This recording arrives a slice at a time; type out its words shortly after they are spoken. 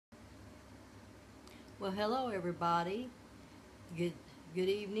Well, hello everybody. Good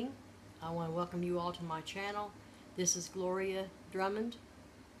evening. I want to welcome you all to my channel. This is Gloria Drummond,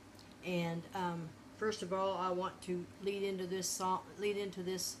 and first of all, I want to lead into this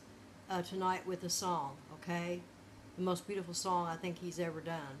tonight with a song. Okay, the most beautiful song I think he's ever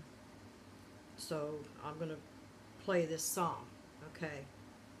done. So I'm gonna play this song. Okay.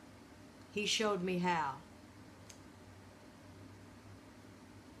 He showed me how.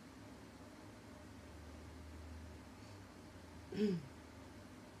 If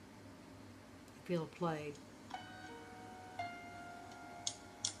it'll play.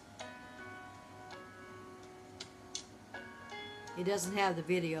 It doesn't have the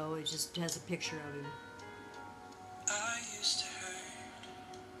video, it just has a picture of him. I used to hurt,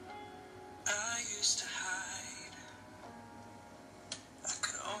 I used to hide. I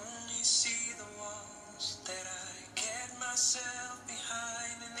could only see the walls that I kept myself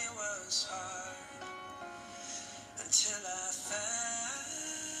behind, and it was hard until I found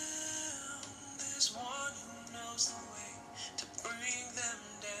there's one who knows the way to bring them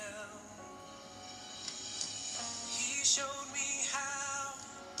down. He showed me how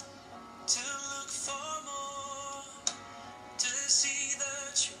to look for more, to see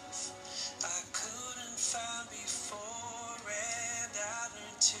the truth I couldn't find before, and I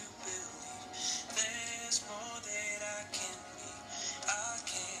learned to believe there's more that I can be. I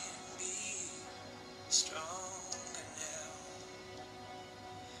can be stronger now,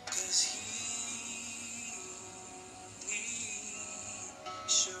 'cause he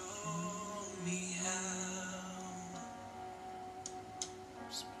showed me how.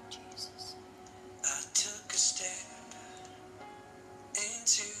 Sweet Jesus. I took a step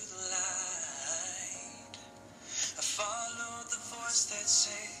into the light. I followed the voice that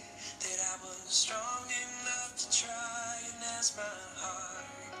said that I was strong enough to try, and as my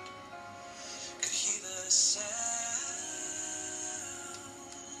heart could hear the sound,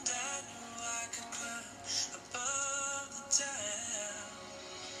 I knew I could climb above the doubt.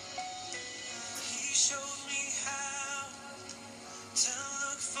 He showed me how to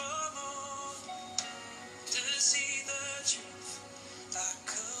look for more, to see the truth I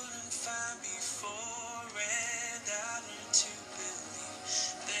couldn't find before, and I learned to believe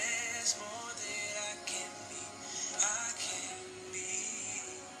there's more that I can be. I can be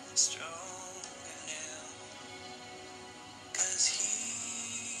stronger now, 'cause he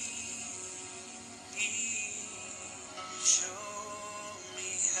showed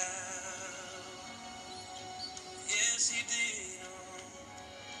me how. Yes, he did.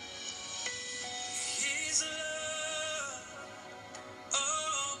 His love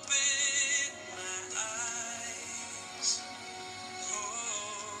open my eyes.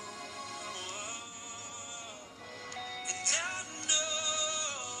 And I know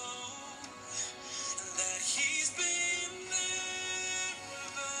that he's been there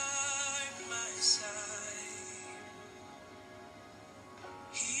by my side.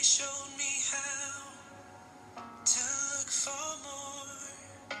 He showed me how to look for more,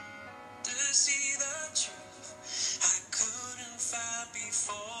 to see the truth I couldn't find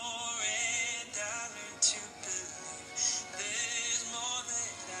before, and I learned to believe there's more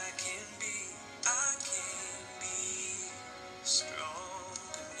that I can be. I can be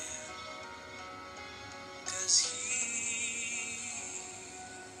stronger now, 'cause he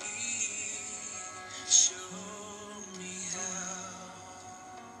showed me how.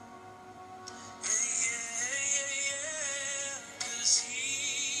 Yeah, 'cause he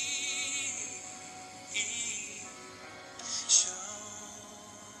showed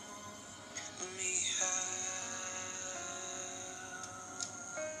me how.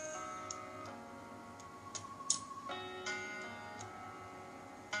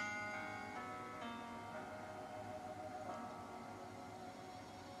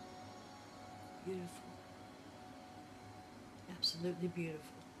 Beautiful. Absolutely beautiful.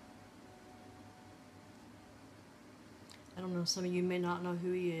 I don't know, some of you may not know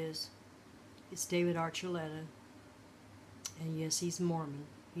who he is. It's David Archuleta. And yes, he's Mormon.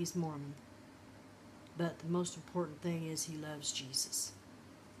 He's Mormon. But the most important thing is he loves Jesus.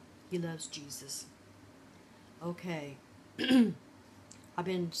 He loves Jesus. Okay. I've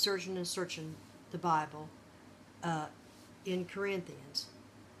been searching the Bible in Corinthians.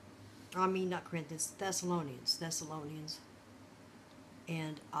 I mean, not Corinthians, Thessalonians.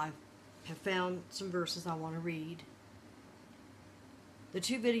 And I have found some verses I want to read. The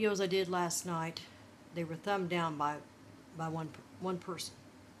two videos I did last night, they were thumbed down by one person.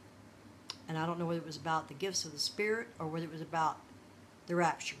 And I don't know whether it was about the gifts of the Spirit or whether it was about the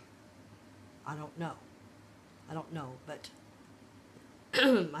rapture. I don't know. But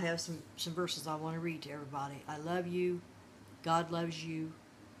I have some verses I want to read to everybody. I love you. God loves you.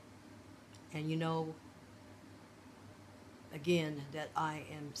 And you know, again, that I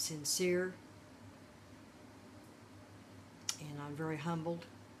am sincere. And I'm very humbled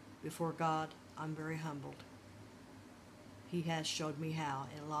before God. I'm very humbled. He has showed me how.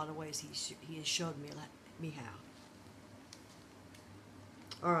 In a lot of ways, he has showed me how.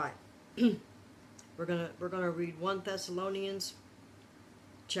 All right. We're gonna read 1 Thessalonians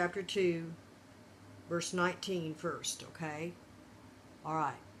chapter 2, verse 19 first, okay? All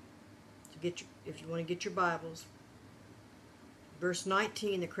right. So if you want to get your Bibles, verse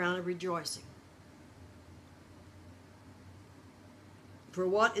 19, the crown of rejoicing. For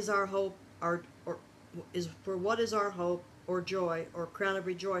what is our hope, or joy, or crown of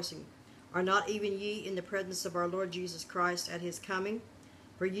rejoicing? Are not even ye in the presence of our Lord Jesus Christ at his coming?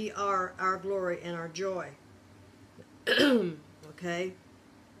 For ye are our glory and our joy. Okay?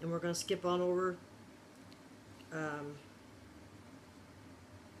 And we're going to skip on over.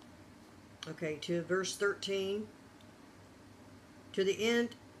 Okay, to verse 13. To the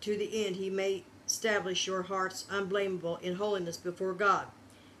end he may establish your hearts unblameable in holiness before God,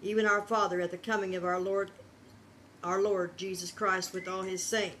 even our Father, at the coming of our Lord Jesus Christ with all his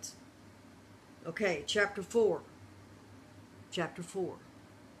saints. Okay, chapter 4. Chapter 4.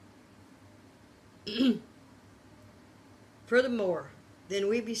 Furthermore, then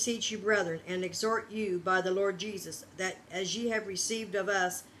we beseech you, brethren, and exhort you by the Lord Jesus, that as ye have received of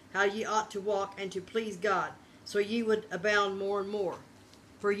us how ye ought to walk and to please God, so ye would abound more and more.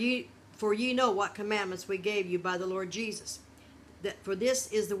 For ye know what commandments we gave you by the Lord Jesus. That for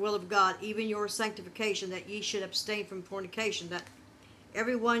this is the will of God, even your sanctification, that ye should abstain from fornication, that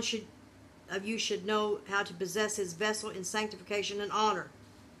every one of you should know how to possess his vessel in sanctification and honor.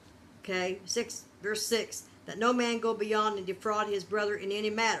 Okay, verse 6. That no man go beyond and defraud his brother in any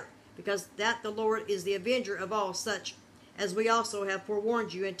matter, because that the Lord is the avenger of all such, as we also have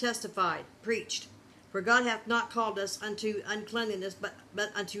forewarned you and testified, preached. For God hath not called us unto uncleanness,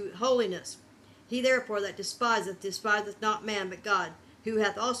 but unto holiness. He therefore that despiseth not man, but God, who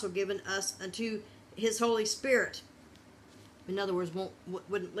hath also given us unto his Holy Spirit. In other words,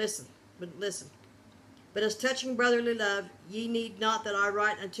 wouldn't listen. But as touching brotherly love, ye need not that I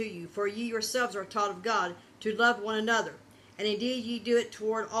write unto you, for ye yourselves are taught of God to love one another. And indeed ye do it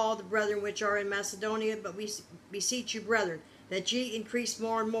toward all the brethren which are in Macedonia, but we beseech you, brethren, that ye increase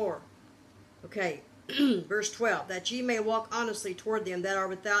more and more. Okay, verse 12, that ye may walk honestly toward them that are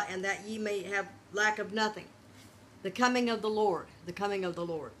without, and that ye may have lack of nothing. The coming of the Lord, the coming of the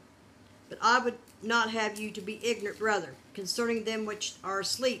Lord. But I would not have you to be ignorant, brethren, concerning them which are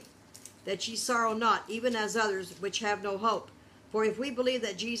asleep, that ye sorrow not, even as others which have no hope. For if we believe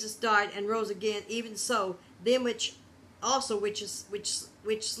that Jesus died and rose again, even so, them which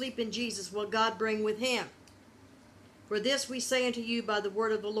sleep in Jesus will God bring with him. For this we say unto you by the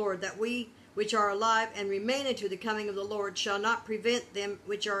word of the Lord, that we which are alive and remain unto the coming of the Lord shall not prevent them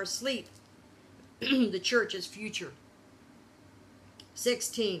which are asleep. The church is future.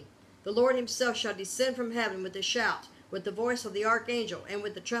 16. The Lord himself shall descend from heaven with a shout, with the voice of the archangel, and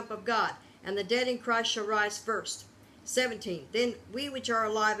with the trump of God, and the dead in Christ shall rise first. 17. Then we which are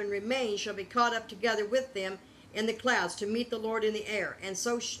alive and remain shall be caught up together with them in the clouds to meet the Lord in the air, and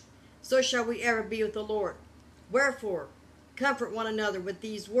so shall we ever be with the Lord. Wherefore, comfort one another with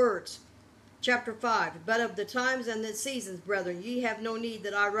these words. Chapter 5. But of the times and the seasons, brethren, ye have no need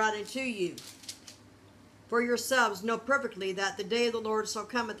that I write unto you. For yourselves know perfectly that the day of the Lord so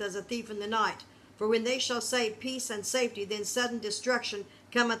cometh as a thief in the night. For when they shall say peace and safety, then sudden destruction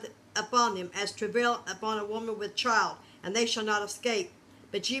cometh upon them, as travail upon a woman with child, and they shall not escape.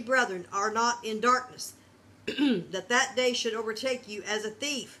 But ye, brethren, are not in darkness, that day should overtake you as a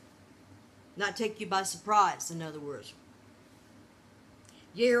thief. Not take you by surprise, in other words.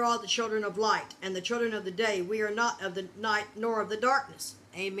 Ye are all the children of light, and the children of the day. We are not of the night, nor of the darkness.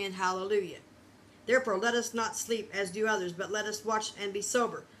 Amen, hallelujah. Therefore let us not sleep as do others, but let us watch and be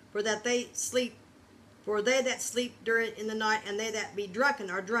sober. For they that sleep during in the night, and they that be drunken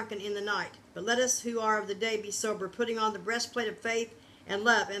are drunken in the night. But let us who are of the day be sober, putting on the breastplate of faith and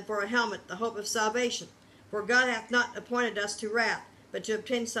love, and for a helmet the hope of salvation. For God hath not appointed us to wrath, but to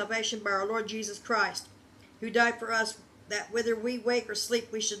obtain salvation by our Lord Jesus Christ, who died for us, that whether we wake or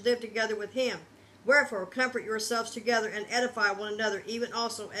sleep, we should live together with him. Wherefore comfort yourselves together, and edify one another, even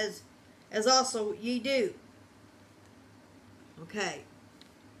also as also ye do. Okay.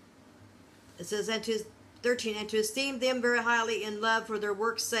 It says, and to 13, and to esteem them very highly in love for their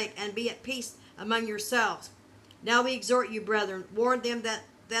work's sake, and be at peace among yourselves. Now we exhort you, brethren, warn them that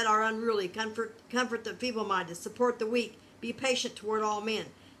are unruly, comfort the feeble-minded, support the weak, Be patient toward all men.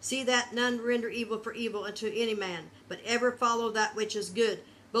 See that none render evil for evil unto any man, but ever follow that which is good,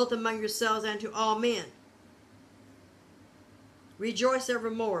 both among yourselves and to all men. Rejoice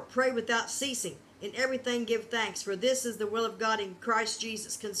evermore. Pray without ceasing. In everything give thanks, for this is the will of God in Christ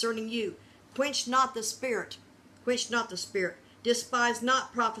Jesus concerning you. Quench not the spirit. Quench not the spirit. Despise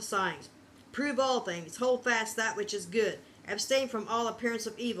not prophesying. Prove all things. Hold fast that which is good. Abstain from all appearance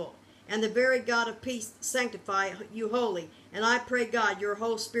of evil. And the very God of peace sanctify you wholly. And I pray God, your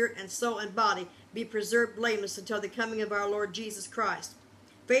whole spirit and soul and body be preserved blameless until the coming of our Lord Jesus Christ.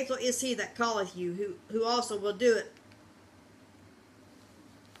 Faithful is he that calleth you, who also will do it.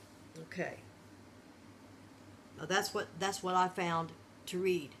 Okay. Now that's what I found to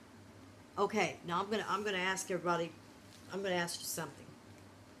read. Okay. Now I'm gonna ask everybody. I'm gonna ask you something.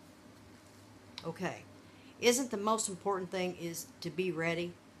 Okay. Isn't the most important thing is to be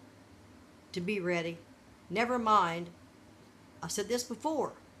ready? To be ready. Never mind. I said this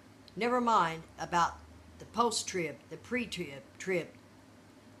before. Never mind about the post-trib, the pre-trib,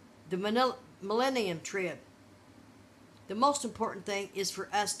 the millennium trib. The most important thing is for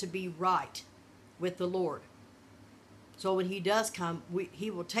us to be right with the Lord. So when he does come,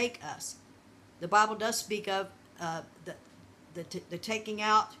 he will take us. The Bible does speak of the taking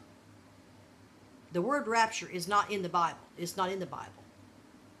out. The word rapture is not in the Bible. It's not in the Bible.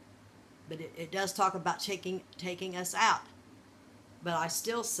 But it does talk about taking us out. But I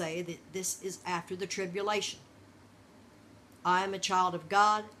still say that this is after the tribulation. I am a child of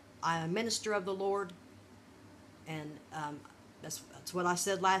God. I am a minister of the Lord. And that's what I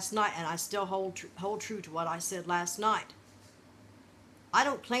said last night, and I still hold true to what I said last night. I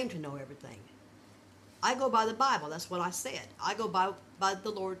don't claim to know everything. I go by the Bible. That's what I said. I go by the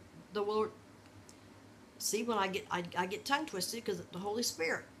Lord. The Lord. See, when I get tongue twisted because the Holy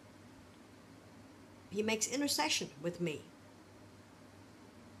Spirit. He makes intercession with me.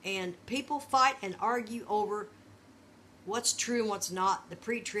 And people fight and argue over what's true and what's not. The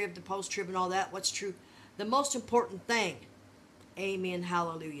pre-trib, the post-trib, and all that. What's true. The most important thing, amen,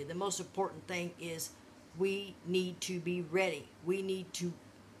 hallelujah, the most important thing is we need to be ready. We need to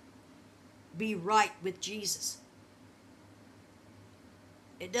be right with Jesus.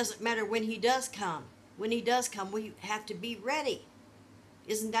 It doesn't matter when he does come. When he does come, we have to be ready.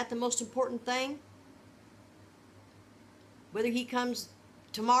 Isn't that the most important thing? Whether he comes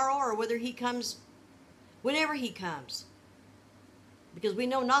tomorrow or whether he comes whenever he comes. Because we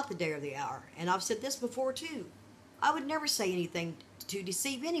know not the day or the hour. And I've said this before too. I would never say anything to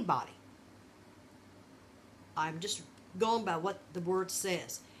deceive anybody. I'm just going by what the word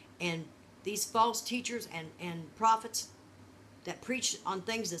says. And these false teachers and prophets that preach on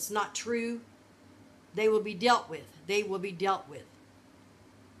things that's not true, they will be dealt with. They will be dealt with.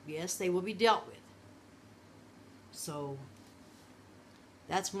 Yes, they will be dealt with. So,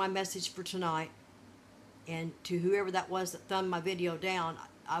 that's my message for tonight. And to whoever that was that thumbed my video down,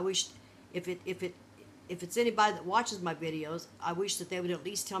 I wish if it's anybody that watches my videos, I wish that they would at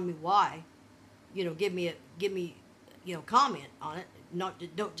least tell me why. You know, give me comment on it.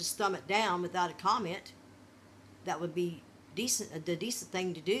 Don't just thumb it down without a comment. That would be decent. The decent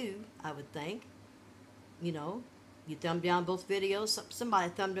thing to do, I would think. You know, you thumb down both videos. Somebody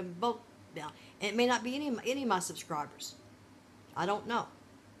thumbed them both down, and it may not be any of my subscribers. I don't know,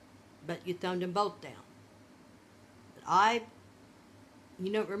 but you thumbed them both down.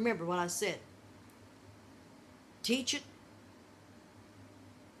 Remember what I said. Teach it,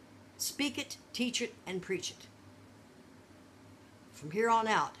 speak it, teach it, and preach it. From here on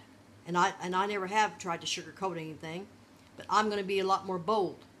out, and I never have tried to sugarcoat anything, but I'm going to be a lot more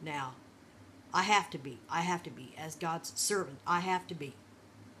bold now. I have to be. As God's servant, I have to be.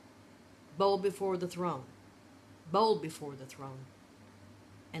 Bold before the throne. Bold before the throne.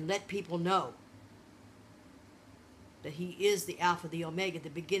 And let people know that he is the Alpha, the Omega, the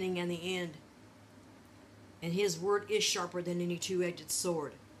beginning and the end. And his word is sharper than any two-edged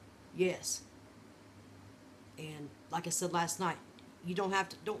sword. Yes. And like I said last night, you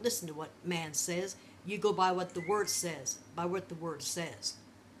don't listen to what man says. You go by what the word says. By what the word says.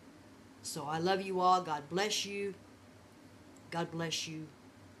 So I love you all. God bless you. God bless you.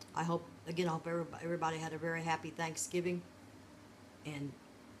 I hope everybody had a very happy Thanksgiving. And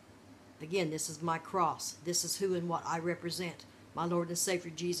again, this is my cross. This is who and what I represent. My Lord and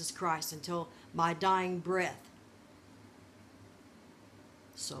Savior Jesus Christ until my dying breath.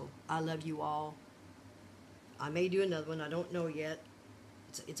 So I love you all. I may do another one. I don't know yet.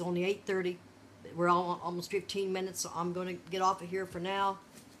 It's only 8:30. We're all almost 15 minutes, so I'm going to get off of here for now.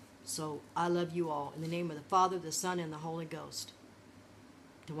 So I love you all. In the name of the Father, the Son, and the Holy Ghost.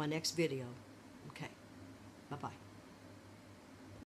 To my next video. Okay. Bye-bye.